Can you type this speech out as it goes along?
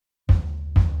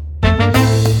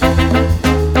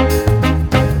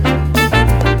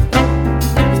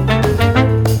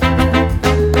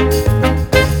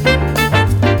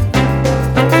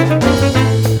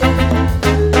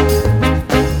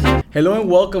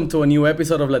welcome to a new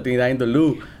episode of Latinidad in the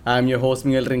Lou. I'm your host,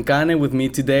 Miguel Rincane. With me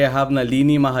today, I have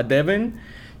Nalini Mahadevan.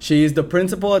 She is the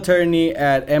principal attorney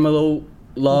at MLO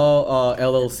Law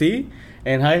LLC.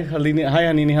 And hi,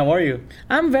 Nalini, how are you?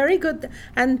 I'm very good.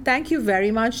 And thank you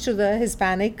very much to the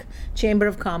Hispanic Chamber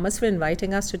of Commerce for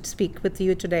inviting us to speak with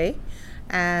you today.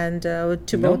 And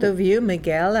both of you,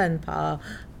 Miguel and Paula.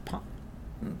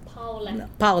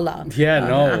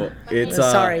 Yeah, it's...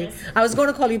 sorry. I was going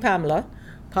to call you Paula,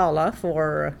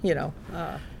 for,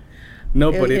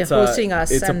 no, but it's hosting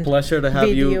us. It's a pleasure to have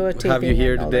you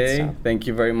here today. Thank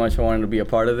you very much for wanting to be a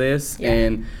part of this. Yeah.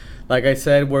 And like I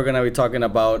said, we're going to be talking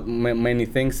about many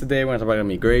things today. We're going to talk about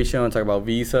immigration, we're going to talk about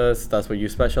visas. That's what you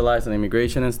specialize in,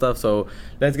 immigration and stuff. So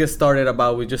let's get started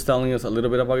with just telling us a little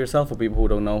bit about yourself for people who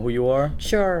don't know who you are.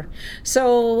 Sure.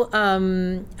 So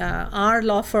our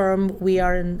law firm, we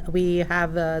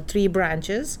have 3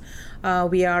 branches.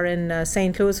 We are in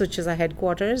St. Louis, which is our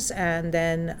headquarters, and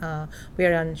then we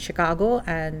are in Chicago,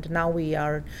 and now we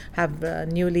have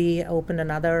newly opened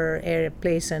another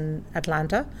place in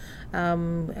Atlanta.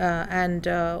 And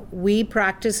we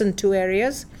practice in 2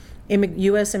 areas,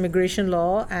 U.S. immigration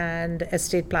law and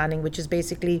estate planning, which is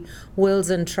basically wills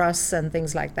and trusts and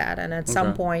things like that. And at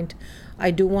some point,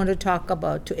 I do want to talk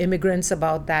to immigrants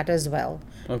about that as well.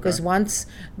 Because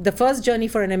the first journey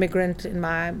for an immigrant in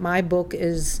my book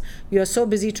is you're so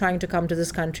busy trying to come to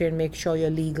this country and make sure you're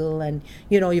legal and,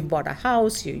 you've bought a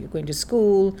house, you're going to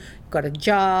school, you've got a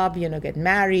job, get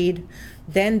married.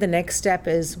 Then the next step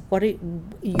is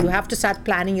you have to start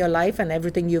planning your life and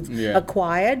everything you've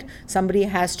acquired. Somebody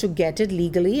has to get it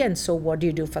legally, and so what do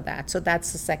you do for that? So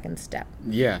that's the second step.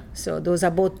 Yeah. So those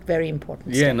are both very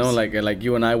important steps. Like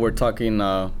you and I were talking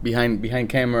behind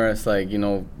cameras,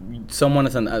 someone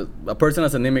a person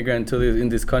as an immigrant in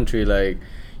this country,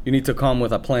 you need to come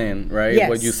with a plan, right? Yes.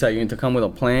 What you said, you need to come with a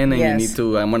plan, and you need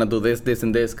to, I'm going to do this,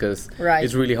 and this, because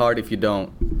it's really hard if you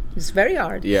don't. It's very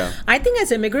hard. Yeah. I think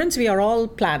as immigrants, we are all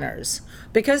planners.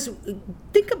 Because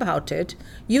think about it,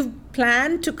 you've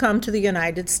planned to come to the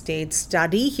United States,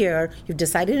 study here, you've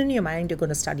decided in your mind you're going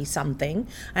to study something,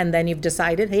 and then you've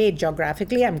decided, hey,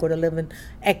 geographically, I'm going to live in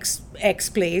X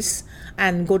place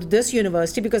and go to this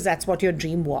university because that's what your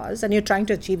dream was, and you're trying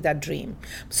to achieve that dream.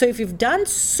 So if you've done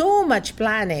so much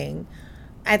planning,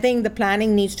 I think the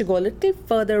planning needs to go a little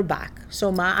further back.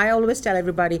 So I always tell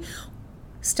everybody,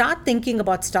 start thinking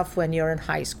about stuff when you're in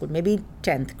high school, maybe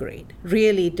 10th grade.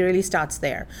 It really starts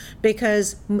there.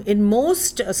 Because in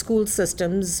most school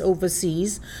systems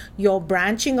overseas, you're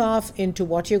branching off into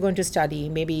what you're going to study,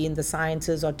 maybe in the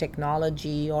sciences or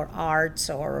technology or arts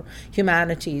or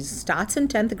humanities, starts in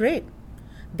 10th grade.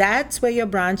 That's where you're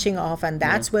branching off, and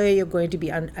that's where you're going to be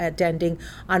attending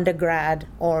undergrad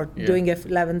or doing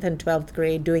 11th and 12th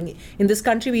grade. In this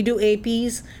country, we do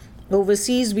APs.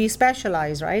 Overseas, we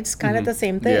specialize, right? It's kind of the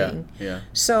same thing. Yeah.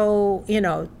 So,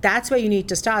 that's where you need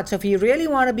to start. So if you really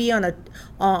want to be in the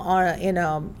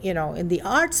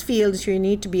arts field, you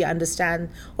need to understand,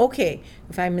 okay,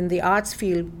 if I'm in the arts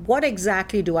field, what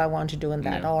exactly do I want to do in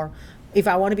that? Or if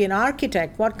I want to be an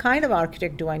architect, what kind of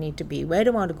architect do I need to be? Where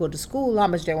do I want to go to school? How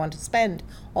much do I want to spend?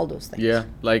 All those things. Yeah,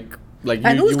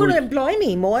 and who's going to employ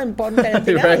me? More important than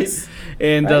anything else.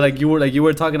 And you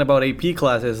were talking about AP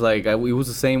classes. It was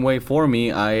the same way for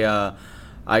me. I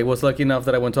was lucky enough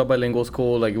that I went to a bilingual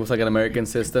school. It was an American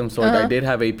system, so I did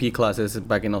have AP classes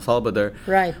back in El Salvador.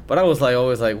 Right. But I was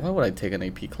always why would I take an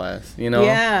AP class?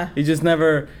 Yeah. You just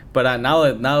never. But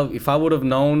now, if I would have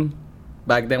known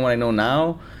back then what I know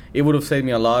now, it would have saved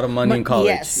me a lot of money in college.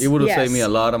 Yes, it would have saved me a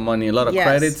lot of money, a lot of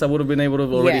credits I would have been able to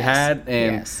have already had.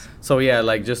 And so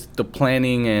just the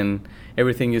planning and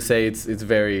everything you say, it's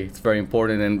very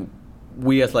important. And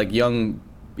we as young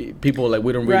people,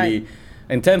 we don't really.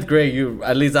 In 10th grade,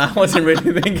 at least I wasn't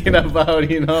really thinking about,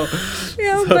 and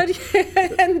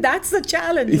that's the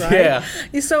challenge, right? Yeah.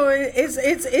 So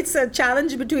it's a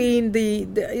challenge between the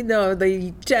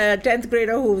 10th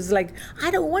grader who's I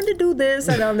don't want to do this,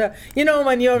 and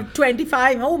when you're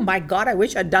 25, oh my God, I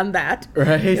wish I'd done that.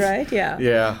 Right. Yeah.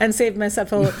 Yeah. And saved myself.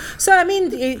 So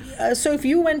if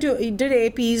you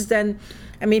did APs, then.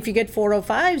 If you get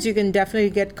 405s, you can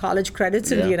definitely get college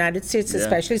credits in the United States,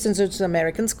 especially since it's an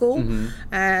American school. Mm-hmm.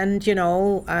 And,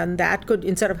 and that could,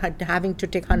 instead of having to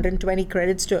take 120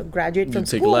 credits to graduate from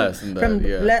school. Take less than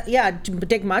that,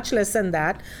 take much less than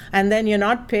that. And then you're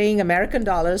not paying American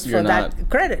dollars for that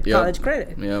credit, college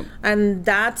credit. Yep. And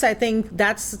I think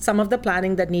that's some of the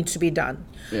planning that needs to be done.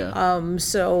 Yeah.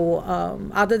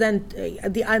 Other than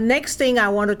the next thing I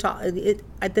want to talk,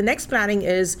 the next planning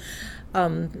is,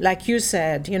 like you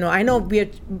said, I know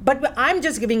but I'm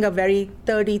just giving a very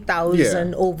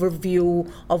 30,000 overview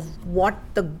of what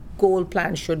the goal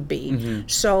plan should be.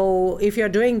 So if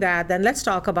you're doing that, then let's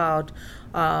talk about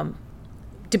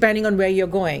depending on where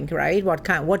you're going, right?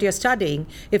 What you're studying.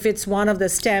 If it's one of the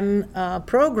STEM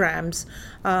programs,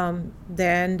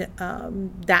 then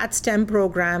that STEM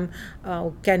program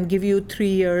can give you 3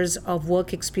 years of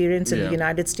work experience in the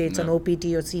United States on OPT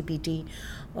or CPT.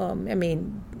 I mean,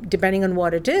 depending on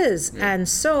what it is. And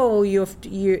so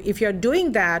if you're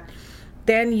doing that,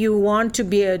 then you want to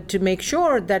be to make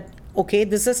sure that, okay,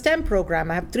 this is a STEM program.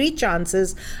 I have 3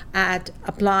 chances at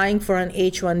applying for an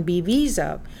H-1B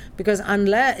visa, because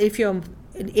if you're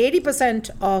 80%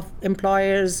 of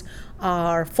employers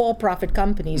are for-profit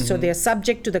companies, so they're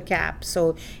subject to the cap.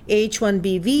 So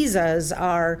H-1B visas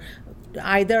are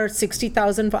either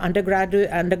 60,000 for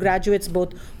undergraduates,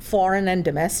 both foreign and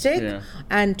domestic,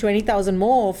 and 20,000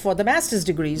 more for the master's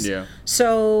degrees.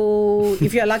 So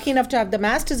if you're lucky enough to have the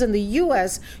master's in the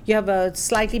U.S., you have a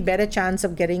slightly better chance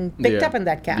of getting picked up in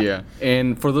that cap.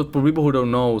 And for people who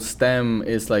don't know, STEM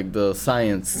is like the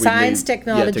science,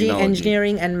 technology,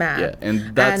 engineering, and math.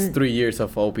 And that's 3 years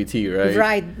of OPT, right?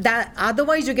 Right. That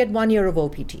otherwise you get 1 year of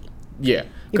OPT.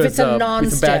 If it's a non-STEM.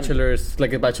 It's a bachelor's,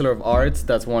 like a Bachelor of Arts,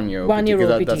 that's 1 year OPT. 1 year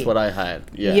OPT. That's what I had.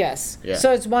 Yes.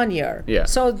 So it's 1 year.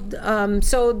 So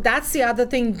so that's the other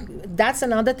thing. That's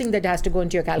another thing that has to go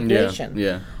into your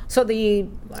calculation. So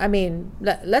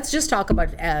let's just talk about,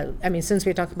 since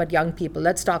we're talking about young people,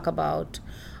 let's talk about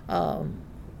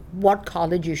what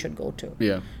college you should go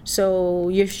to. So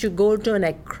you should go to an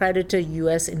accredited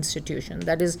U.S. institution.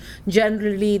 That is,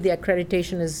 generally the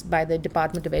accreditation is by the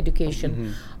Department of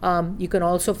Education. You can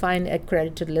also find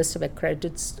accredited list of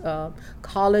accredited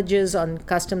colleges on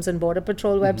Customs and Border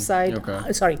Patrol website.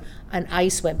 An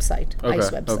ICE website.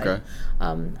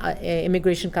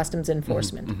 Immigration Customs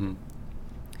Enforcement.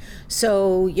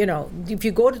 So, if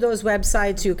you go to those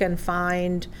websites, you can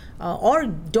find, or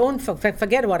don't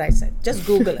forget what I said, just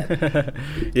Google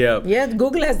it.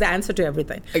 Google has the answer to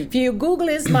everything. If you Google,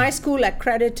 is my school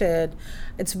accredited?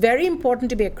 It's very important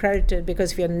to be accredited,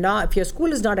 because if your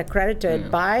school is not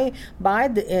accredited by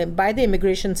the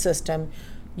immigration system,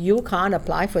 you can't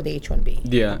apply for the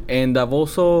H-1B. And I've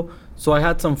also, I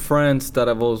had some friends that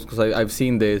because I've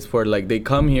seen this, where like they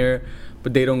come here,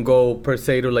 but they don't go per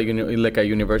se to like a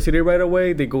university right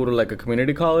away. They go to like a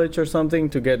community college or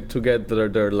something to get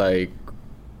their like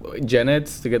gen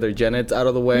eds, to get their gen eds out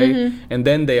of the way, and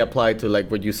then they apply to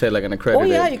like what you said, like an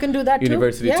accredited you can do that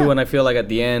university too. And I feel like at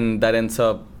the end that ends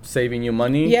up saving you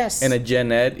money. And a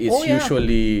gen ed is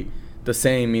usually the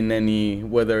same in any,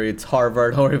 whether it's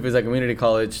Harvard or if it's a community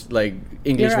college, like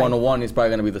English 101 is probably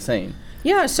going to be the same.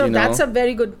 So that's a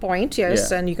very good point.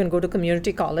 And you can go to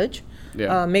community college.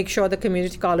 Make sure the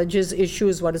community colleges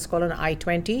issues what is called an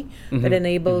I-20 that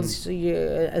enables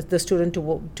the student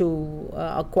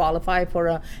to qualify for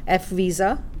a F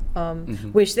visa,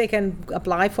 which they can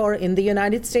apply for in the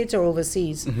United States or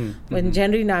overseas. When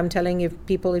generally now I'm telling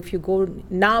people, if you go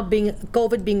now,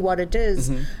 COVID being what it is,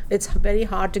 it's very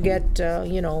hard to get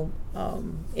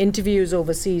interviews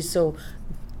overseas. So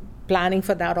planning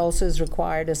for that also is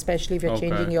required, especially if you're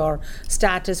changing your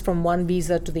status from one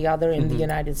visa to the other in the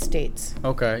United States.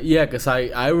 Because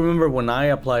I remember when I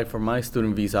applied for my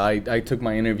student visa, I took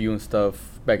my interview and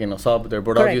stuff back in El Salvador,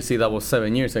 but obviously that was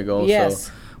 7 years ago.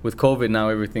 So with COVID now,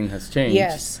 everything has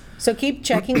changed. So keep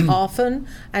checking often,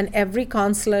 and every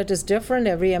consulate is different,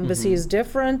 every embassy is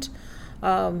different.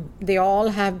 They all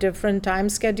have different time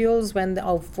schedules when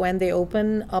they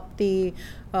open up the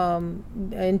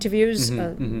interviews.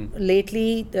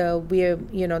 Lately,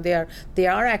 they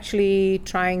are actually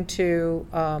trying to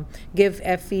give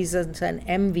F visas and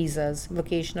M visas,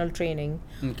 vocational training,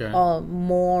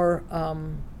 more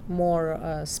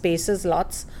spaces,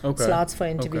 slots for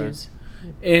interviews.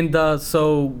 And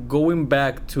so going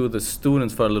back to the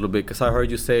students for a little bit, because I heard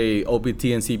you say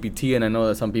OPT and CPT, and I know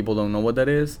that some people don't know what that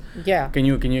is. Can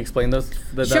you explain that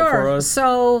for us?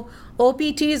 So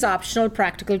OPT is optional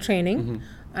practical training.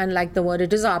 And like the word,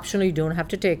 it is optional. You don't have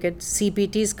to take it.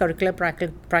 CPT is curricular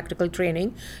practical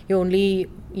training. You're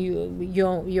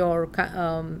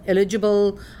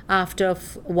eligible after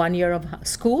 1 year of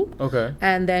school.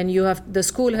 And then the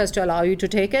school has to allow you to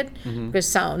take it,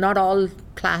 because not all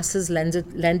classes lend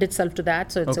itself to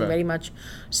that. So it's very much.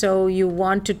 So you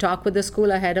want to talk with the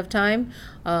school ahead of time.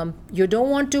 You don't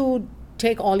want to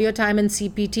take all your time in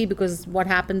CPT, because what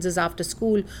happens is after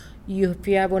school, if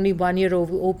you have only 1 year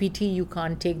of OPT, you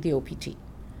can't take the OPT.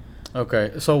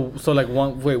 Okay, so like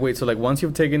so like once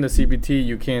you've taken the CPT,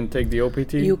 you can't take the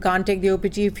OPT. You can't take the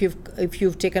OPT if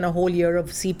you've taken a whole year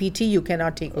of CPT. You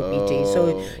cannot take OPT.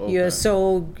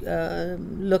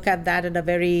 Look at that in a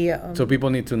very. So people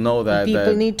need to know that.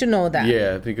 People need to know that.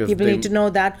 Yeah, because people need to know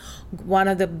that one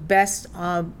of the best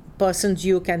persons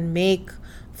you can make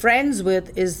friends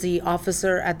with is the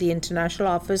officer at the international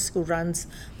office who runs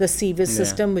the CVIS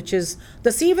system, which is the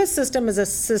CVIS system is a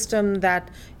system that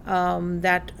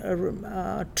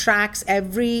tracks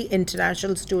every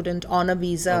international student on a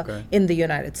visa in the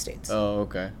United States. Oh,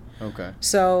 okay.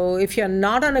 So if you're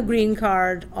not on a green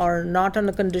card or not on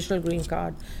a conditional green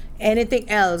card, anything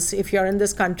else, if you're in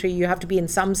this country, you have to be in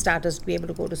some status to be able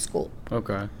to go to school.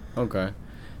 Okay.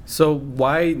 So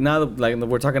why, now that, like,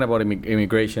 we're talking about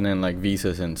immigration and like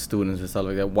visas and students and stuff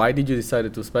like that, why did you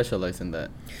decide to specialize in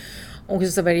that? Oh,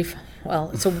 it's a very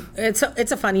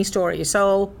it's a funny story.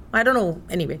 So I don't know.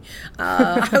 Anyway,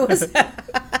 I'm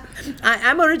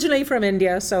originally from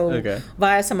India, so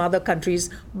via some other countries.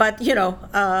 But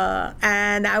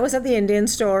and I was at the Indian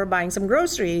store buying some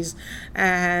groceries,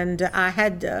 and I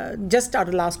had just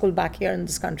started law school back here in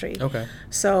this country. Okay.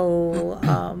 So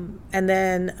and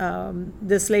then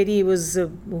this lady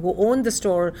who owned the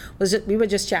store we were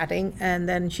just chatting, and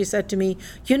then she said to me,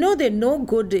 "They're no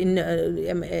good in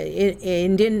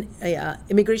Indian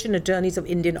immigration attorneys of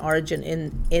Indian origin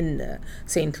in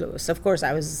St. Louis." Of course,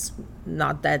 I was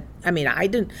not that. I mean, I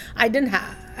didn't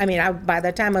have. I mean, by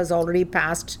that time I was already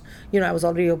past. I was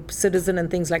already a citizen and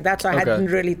things like that, so I hadn't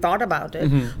really thought about it.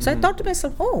 So I thought to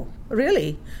myself, "Oh,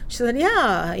 really?" She said,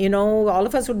 "Yeah. All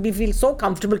of us would feel so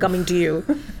comfortable coming to you."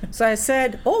 So I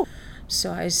said, "Oh."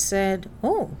 So I said,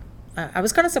 "Oh." I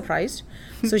was kind of surprised.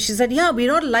 So she said, "Yeah, we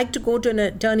don't like to go to an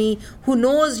attorney who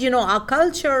knows, our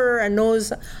culture and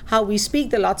knows how we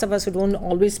speak. There are lots of us who don't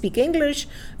always speak English.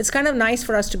 It's kind of nice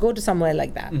for us to go to somewhere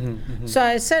like that." So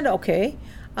I said, "Okay."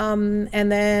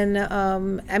 And then,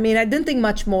 I didn't think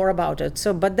much more about it.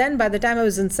 So, but then by the time I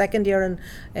was in second year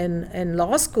in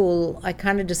law school, I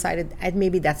kind of decided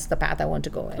maybe that's the path I want to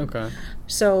go in. Okay.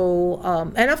 So,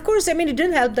 and of course, it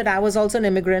didn't help that I was also an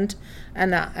immigrant.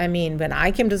 And when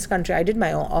I came to this country, I did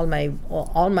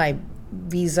all my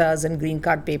visas and green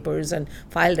card papers and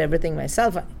filed everything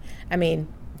myself.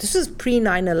 This is pre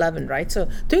 9/11, right? So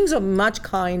things are much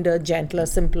kinder, gentler,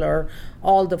 simpler.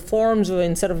 All the forms were,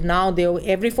 instead of now,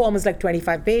 every form is like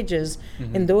 25 pages.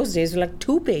 In those days, were like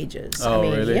 2 pages. Oh,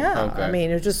 really? Yeah. Okay.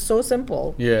 It was just so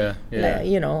simple. Yeah.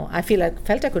 I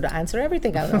felt I could answer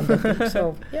everything on the thing.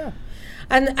 So yeah.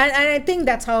 And I think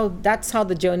that's how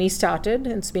the journey started.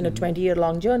 It's been a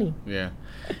 20-year-long journey. Yeah.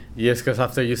 Yes, because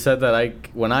after you said that,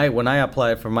 when I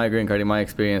applied for my green card, in my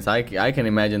experience, I can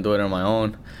imagine doing it on my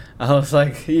own. I was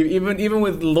like, even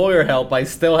with lawyer help, I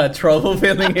still had trouble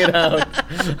filling it out.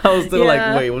 I was still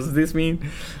like, wait, what does this mean?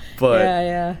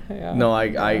 But no,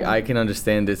 I can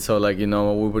understand it. So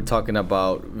we were talking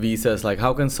about visas, like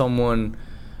how can someone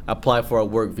apply for a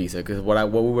work visa? Because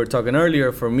what we were talking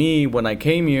earlier, for me, when I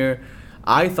came here,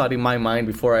 I thought in my mind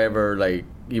before I ever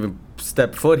even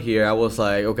stepped foot here, I was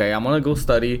like, okay, I'm gonna go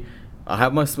study. I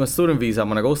have my student visa. I'm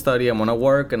gonna go study. I'm gonna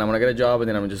work, and I'm gonna get a job, and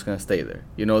then I'm just gonna stay there.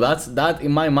 That's that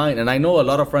in my mind, and I know a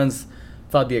lot of friends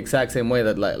thought the exact same way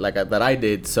that I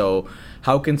did. So,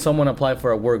 how can someone apply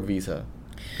for a work visa?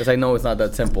 Because I know it's not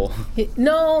that simple.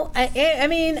 No,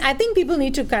 I think people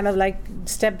need to kind of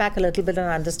step back a little bit and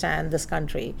understand this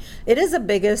country. It is the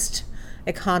biggest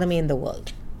economy in the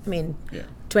world.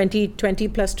 20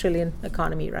 plus trillion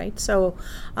economy, right? So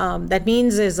that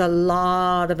means there's a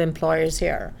lot of employers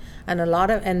here, and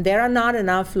there are not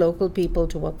enough local people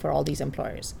to work for all these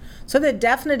employers. So they're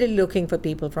definitely looking for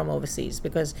people from overseas,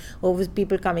 because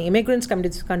immigrants coming to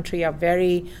this country are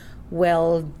very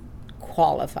well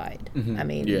qualified.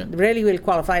 Really well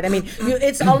qualified.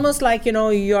 It's almost like,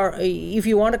 if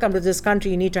you want to come to this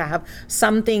country, you need to have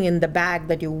something in the bag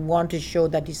that you want to show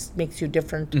that makes you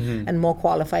different and more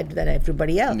qualified than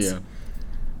everybody else. Yeah.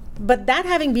 But that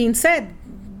having been said,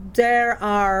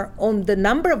 the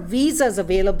number of visas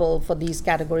available for these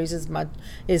categories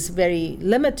is very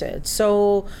limited.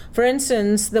 So, for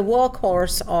instance, the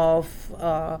workhorse of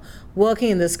working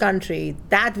in this country,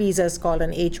 that visa is called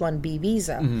an H-1B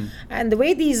visa. And the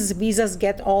way these visas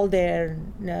get all their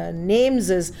names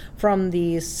is from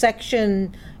the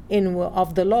section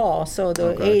of the law. So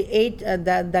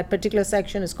that particular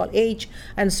section is called H,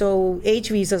 and so H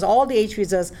visas, all the H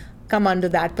visas come under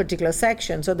that particular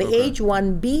section. So the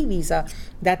H-1B visa,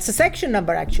 that's the section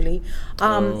number actually,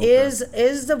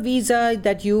 is the visa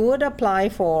that you would apply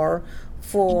for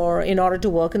in order to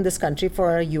work in this country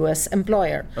for a U.S.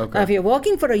 employer. Now, if you're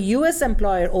working for a U.S.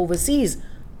 employer overseas,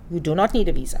 you do not need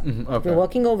a visa. Okay. If you're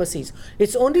working overseas.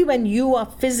 It's only when you are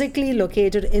physically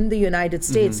located in the United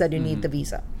States that you need the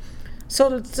visa.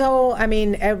 So I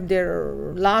mean,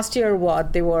 last year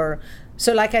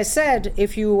so like I said,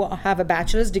 if you have a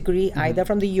bachelor's degree either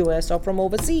from the US or from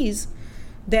overseas,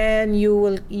 then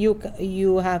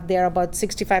you have there about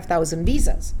 65,000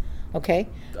 visas. Okay.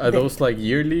 Are those like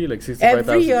yearly, like 65,000?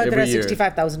 Every year there are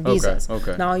 65,000 visas.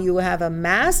 Okay. Now you have a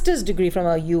master's degree from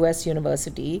a U.S.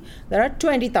 university. There are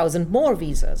 20,000 more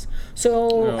visas.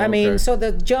 So so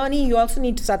the journey, you also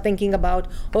need to start thinking about,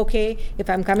 okay, if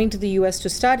I'm coming to the U.S. to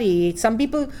study, some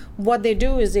people, what they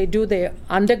do is they do their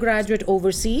undergraduate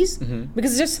overseas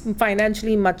because it's just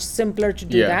financially much simpler to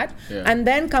do that, and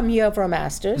then come here for a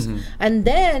master's, and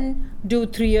then do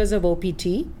 3 years of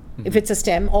OPT. If it's a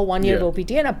STEM, or 1 year of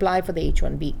OPT, and apply for the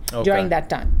H-1B during that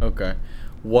time. Okay.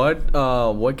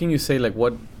 What can you say, like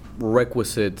what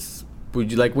requisites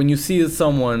would you, like when you see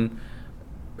someone,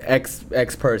 X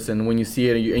person, when you see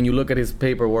it and you look at his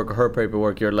paperwork or her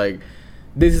paperwork, you're like,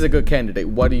 this is a good candidate.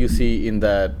 What do you see in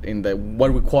that,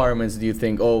 what requirements do you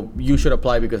think, oh, you should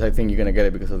apply because I think you're going to get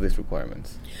it because of these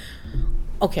requirements?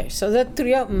 Okay, so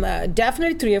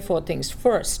definitely 3 or 4 things.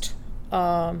 First,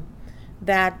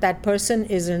 that person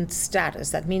is in status.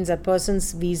 That means that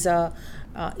person's visa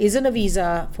isn't a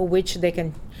visa for which they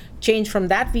can change from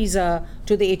that visa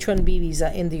to the H-1B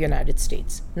visa in the United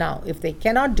States. Now, if they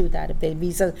cannot do that, if their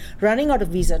visa running out of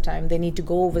visa time, they need to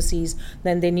go overseas,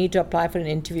 then they need to apply for an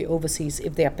interview overseas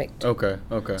if they are picked. Okay.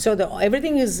 So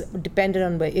everything is dependent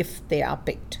on if they are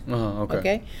picked.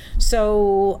 Okay.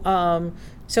 So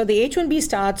the H-1B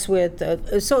starts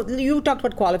with, so you talked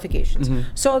about qualifications.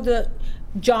 So the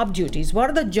job duties. What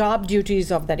are the job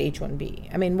duties of that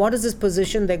H-1B? I mean, what is this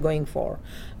position they're going for?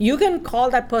 You can call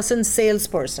that person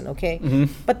salesperson, okay?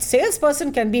 But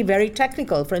salesperson can be very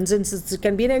technical. For instance, it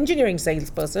can be an engineering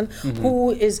salesperson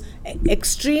who is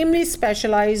extremely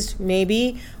specialized,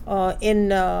 maybe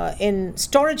in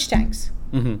storage tanks.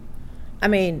 I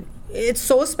mean, it's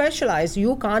so specialized,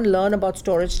 you can't learn about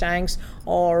storage tanks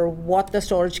or what the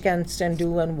storage cans can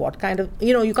do and what kind of,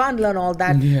 you can't learn all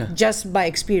that just by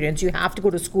experience. You have to go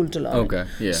to school to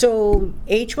learn. So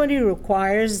H-1B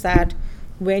requires that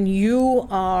when you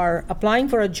are applying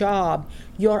for a job,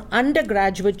 your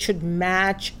undergraduate should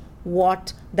match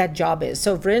what that job is.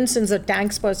 So for instance, a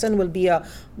tanks person will be a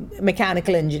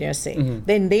mechanical engineer, say.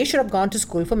 Then they should have gone to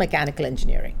school for mechanical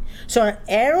engineering. So an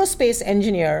aerospace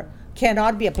engineer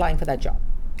cannot be applying for that job.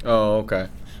 Oh, okay.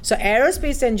 So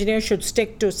aerospace engineer should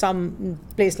stick to some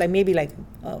place maybe like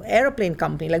airplane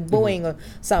company like Boeing or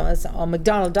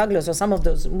McDonnell Douglas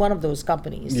or one of those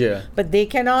companies. Yeah. But they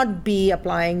cannot be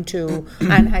applying to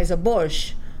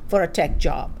Anheuser-Busch for a tech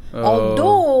job.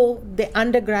 Although the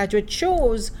undergraduate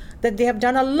shows that they have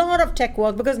done a lot of tech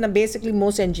work, because basically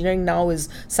most engineering now is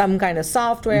some kind of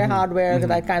software, hardware,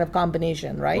 that kind of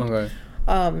combination, right? Okay.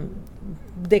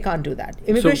 They can't do that.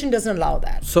 Immigration doesn't allow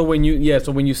that. So when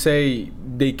you say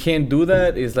they can't do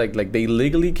that, is like they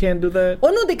legally can't do that? Oh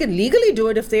no, they can legally do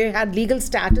it if they had legal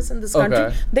status in this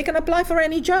country. They can apply for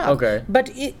any job. Okay.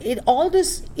 But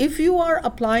if you are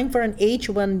applying for an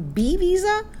H-1B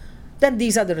visa, then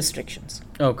these are the restrictions.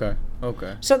 Okay.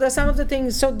 So there's some of the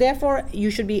things. So therefore, you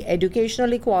should be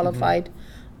educationally qualified,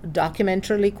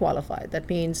 documentarily qualified. That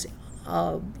means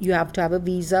you have to have a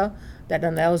visa that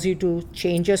allows you to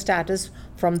change your status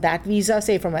from that visa,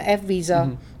 say from an F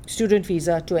visa, student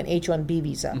visa, to an H-1B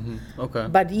visa. Okay.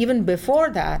 But even before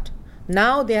that,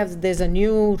 now there's a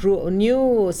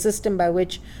new system by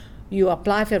which you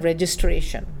apply for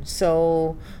registration.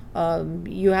 So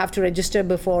you have to register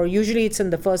before. Usually it's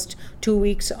in the first 2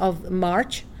 weeks of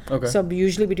March. Okay. So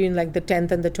usually between like the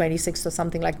 10th and the 26th or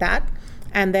something like that.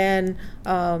 And then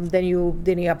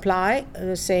you apply,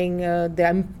 saying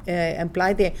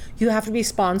apply there. You have to be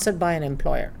sponsored by an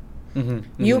employer.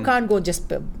 You can't go just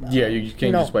you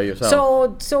can't just by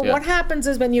yourself. So what happens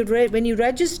is when you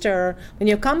register, when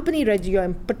your company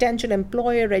your potential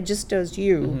employer registers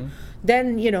you,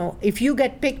 then if you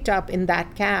get picked up in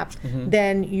that cap,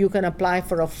 then you can apply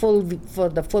for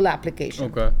the full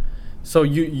application. Okay. So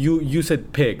you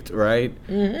said picked, right?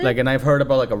 Like, and I've heard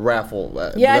about like a raffle.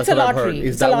 It's a lottery.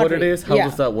 Is that what it is? How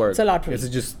does that work? It's a lottery. Is it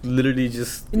just literally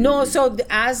just? No. So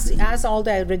as all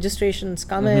the registrations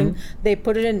come in, they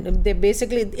put it in. They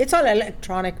basically, it's all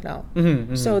electronic now.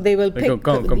 So they will pick.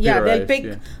 They'll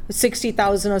pick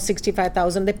 60,000 or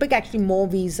 65,000. They pick actually more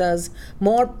visas,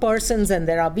 more persons than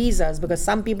there are visas, because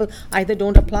some people either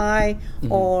don't apply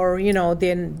or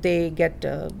then they get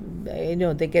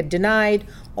they get denied,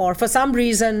 or for some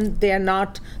reason they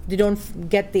don't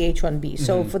get the H-1B.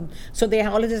 So they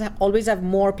always have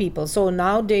more people. So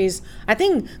nowadays, I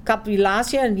think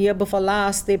last year and year before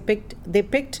last, they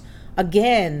picked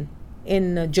again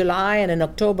in July and in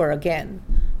October again.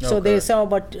 So they saw,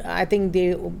 but I think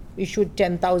they issued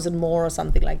 10,000 more or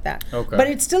something like that. Okay. But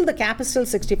it's still, the cap is still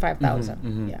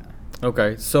 65,000. Yeah.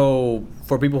 Okay. So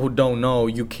for people who don't know,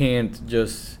 you can't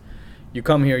just, you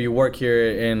come here, you work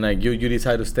here, and like you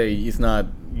decide to stay. It's not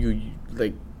you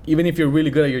like, even if you're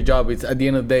really good at your job, it's at the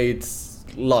end of the day, it's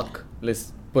luck.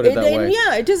 Let's put it that way.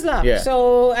 Yeah, it is luck. Yeah.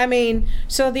 So I mean,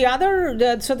 the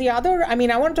other. I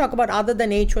mean, I want to talk about, other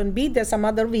than H-1B, there's some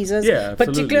other visas,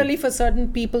 particularly for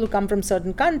certain people who come from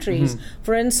certain countries.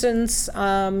 For instance,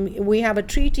 we have a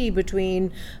treaty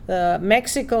between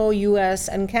Mexico, U.S.,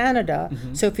 and Canada.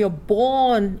 So if you're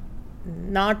born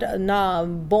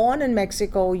born in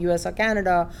Mexico, U.S., or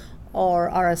Canada, or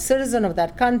are a citizen of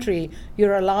that country,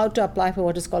 you're allowed to apply for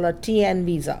what is called a TN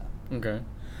visa. Okay.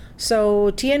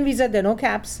 So TN visa, there are no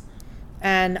caps,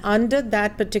 and under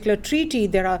that particular treaty,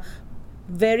 there are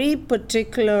very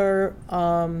particular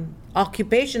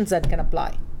occupations that can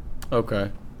apply.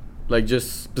 Okay. Like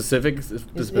just specific?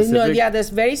 No, yeah, there's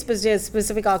very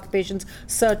specific occupations,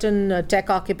 certain tech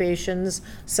occupations,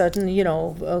 certain,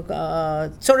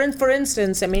 for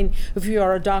instance, I mean, if you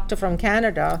are a doctor from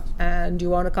Canada and you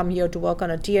want to come here to work on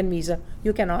a TN visa,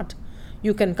 you cannot.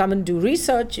 You can come and do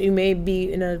research. You may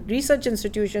be in a research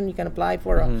institution. You can apply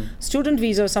for a student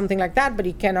visa or something like that, but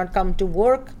you cannot come to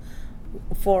work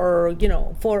for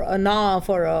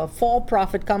a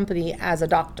for-profit company as a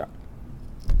doctor.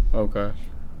 Okay.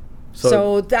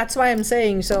 So that's why I'm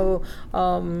saying. So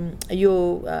I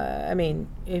mean,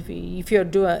 if you're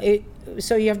doing,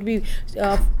 so you have to be.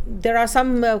 There are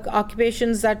some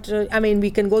occupations that I mean,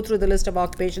 we can go through the list of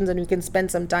occupations, and we can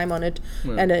spend some time on it,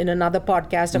 and in another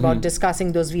podcast about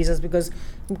discussing those visas, because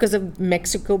of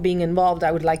Mexico being involved,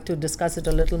 I would like to discuss it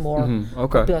a little more.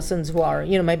 Okay. Persons who are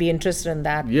might be interested in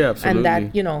that. Yeah, absolutely.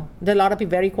 And that there are a lot of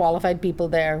very qualified people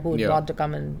there who would want to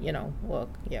come and work.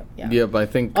 Yeah. Yeah, but I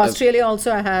think Australia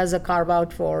also has a carve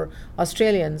out for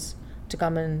Australians to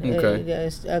come and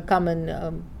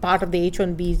part of the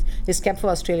H-1B is kept for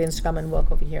Australians to come and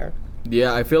work over here.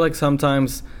 Yeah, I feel like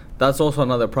sometimes that's also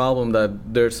another problem,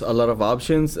 that there's a lot of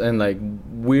options, and like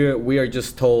we are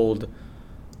just told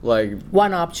like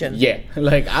one option. Yeah,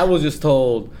 like I was just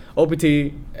told OPT,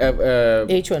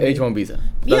 H-1 visa.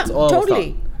 That's all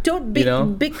totally.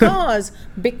 Because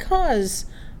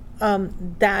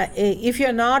that if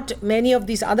you're not many of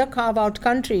these other carve-out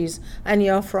countries, and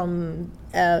you're from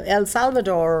El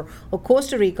Salvador or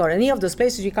Costa Rica or any of those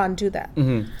places, you can't do that.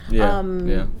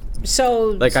 Yeah. So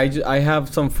like I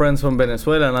have some friends from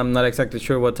Venezuela, and I'm not exactly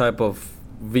sure what type of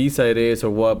visa it is or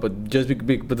what, but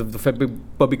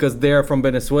but because they're from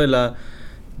Venezuela,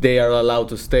 they are allowed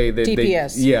to stay.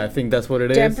 TPS. I think that's what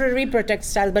it is. Temporary protected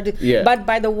status, but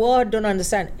by the word, don't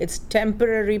understand. It's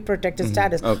temporary protected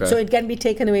status. Okay. So it can be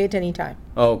taken away at any time.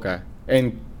 Oh, okay.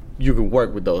 And you can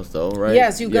work with those, though, right?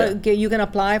 Yes, you can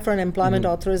apply for an employment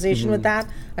authorization with that,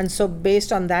 and so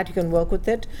based on that, you can work with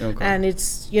it. Okay. And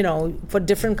it's for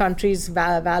different countries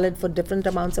valid for different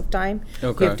amounts of time.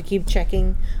 Okay. You have to keep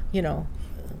checking,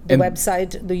 the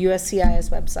website, the USCIS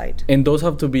website. And those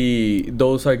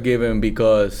are given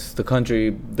because the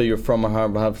country that you're from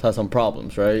has some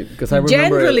problems, right? Because I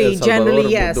remember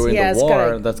generally, yes, during the war,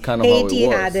 correct. That's kind of how it was. Haiti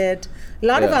had it. A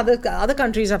lot of other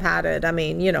countries have had it. I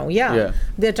mean,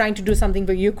 they're trying to do something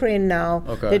for Ukraine now.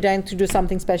 Okay. They're trying to do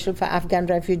something special for Afghan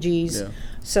refugees. Yeah.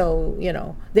 So,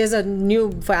 there's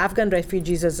for Afghan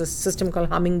refugees, there's a system called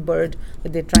Hummingbird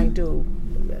that they're trying to,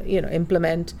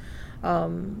 implement.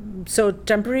 So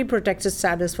temporary protected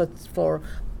status for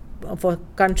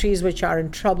countries which are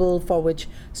in trouble, for which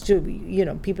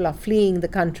people are fleeing the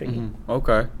country.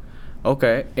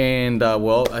 Okay, and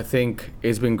I think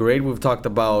it's been great. We've talked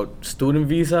about student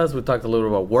visas, we talked a little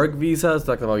about work visas,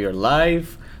 talked about your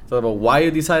life, talked about why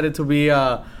you decided to be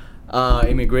a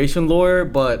immigration lawyer,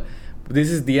 but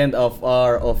this is the end of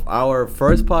our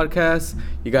first podcast.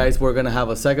 You guys, we're gonna have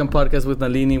a second podcast with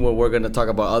Nalini where we're gonna talk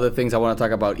about other things. I want to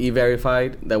talk about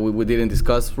E-Verified that we didn't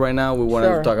discuss right now. We want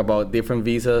to talk about different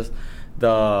visas,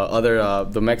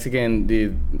 the Mexican,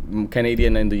 the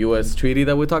Canadian, and the U.S. treaty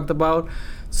that we talked about.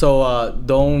 So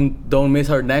don't miss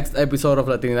our next episode of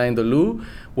Latinidad in the Lou,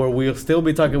 where we'll still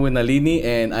be talking with Nalini,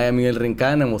 and I am Miguel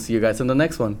Rincan, and we'll see you guys in the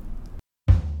next one.